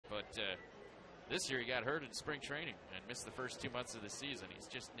this year he got hurt in spring training and missed the first 2 months of the season. He's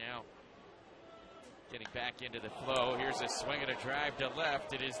just now getting back into the flow. Here's a swing and a drive to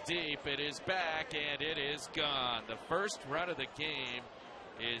left. It is deep. It is back, and it is gone. The first run of the game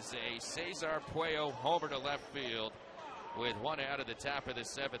is a Cesar Puello homer to left field with one out at the top of the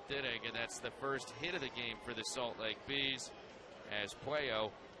 7th inning, and that's the first hit of the game for the Salt Lake Bees as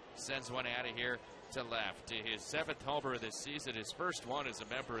Puello sends one out of here to left. His 7th homer of the season, his first one as a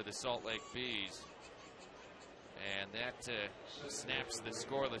member of the Salt Lake Bees. And that snaps the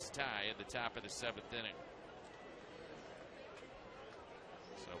scoreless tie at the top of the 7th inning.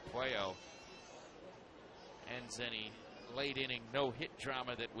 So Puello ends any late inning no-hit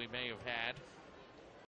drama that we may have had.